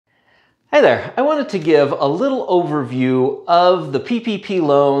Hey there, I wanted to give a little overview of the PPP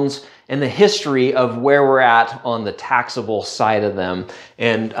loans and the history of where we're at on the taxable side of them,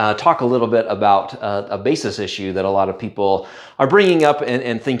 and talk a little bit about a basis issue that a lot of people are bringing up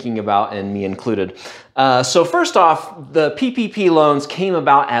and thinking about, and me included. So first off, the PPP loans came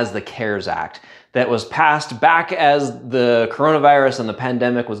about as the CARES Act that was passed back as the coronavirus and the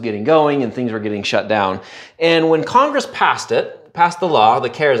pandemic was getting going and things were getting shut down. And when Congress passed the law, the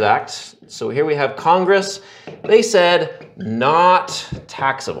CARES Act, so here we have Congress, they said not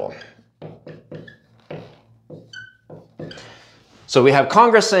taxable. So we have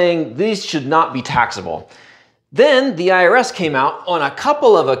Congress saying these should not be taxable. Then the IRS came out on a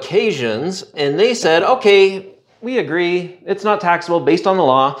couple of occasions and they said, okay, we agree, it's not taxable based on the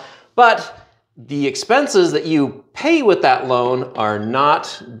law, but the expenses that you pay with that loan are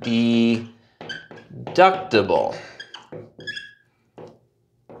not deductible.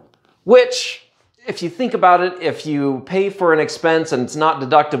 Which, if you think about it, if you pay for an expense and it's not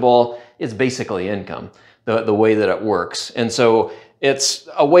deductible, it's basically income, the way that it works. And so it's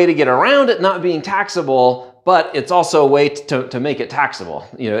a way to get around it not being taxable, but it's also a way to make it taxable.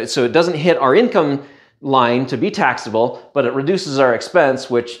 So it doesn't hit our income line to be taxable, but it reduces our expense,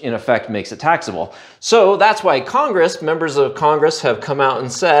 which in effect makes it taxable. So that's why members of Congress have come out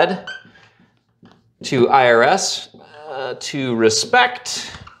and said to IRS to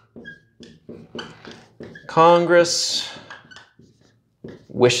respect Congress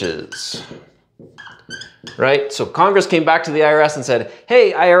wishes, right? So Congress came back to the IRS and said,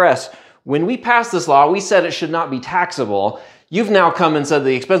 hey, IRS, when we passed this law, we said it should not be taxable. You've now come and said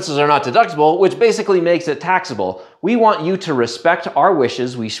the expenses are not deductible, which basically makes it taxable. We want you to respect our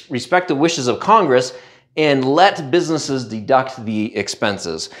wishes. We respect the wishes of Congress and let businesses deduct the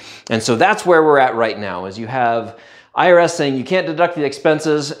expenses. And so that's where we're at right now, is you have IRS saying you can't deduct the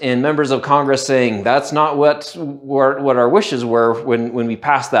expenses and members of Congress saying that's not what our wishes were when we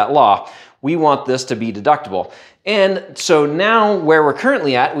passed that law. We want this to be deductible. And so now where we're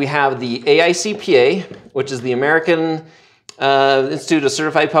currently at, we have the AICPA, which is the American Institute of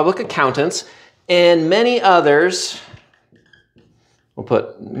Certified Public Accountants, and many others, we'll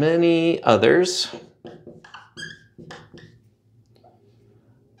put many others,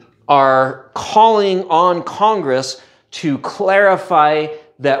 are calling on Congress to clarify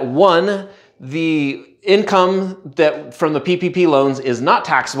that, one, the income from the PPP loans is not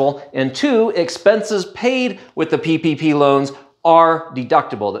taxable, and two, expenses paid with the PPP loans are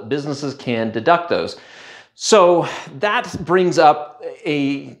deductible, that businesses can deduct those. So that brings up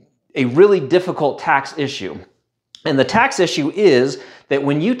a really difficult tax issue. And the tax issue is that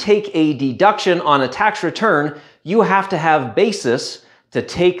when you take a deduction on a tax return, you have to have basis to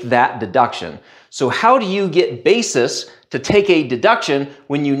take that deduction. So how do you get basis to take a deduction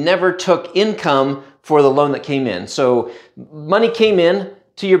when you never took income for the loan that came in? So money came in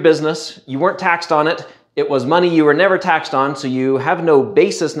to your business, you weren't taxed on it, it was money you were never taxed on, so you have no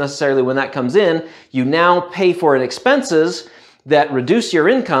basis necessarily when that comes in. You now pay for an expenses that reduce your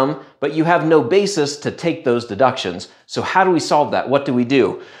income, but you have no basis to take those deductions. So how do we solve that? What do we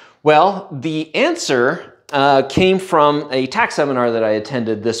do? Well, the answer came from a tax seminar that I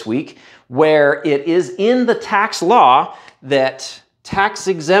attended this week, where it is in the tax law that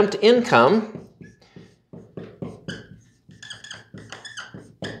tax-exempt income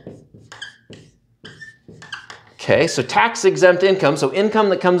so tax-exempt income, so income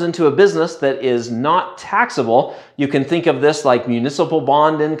that comes into a business that is not taxable. You can think of this like municipal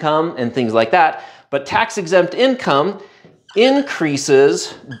bond income and things like that, but tax-exempt income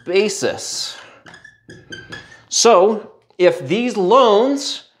increases basis. So if these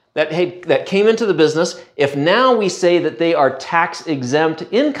loans that came into the business, if now we say that they are tax-exempt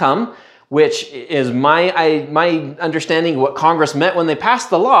income, which is my understanding of what Congress meant when they passed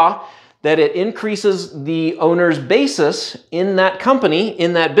the law, that it increases the owner's basis in that company,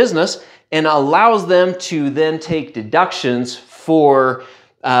 in that business, and allows them to then take deductions for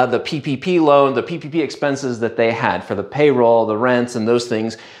the PPP loan, the PPP expenses that they had for the payroll, the rents, and those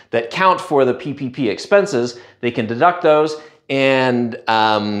things that count for the PPP expenses. They can deduct those, and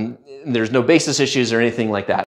there's no basis issues or anything like that.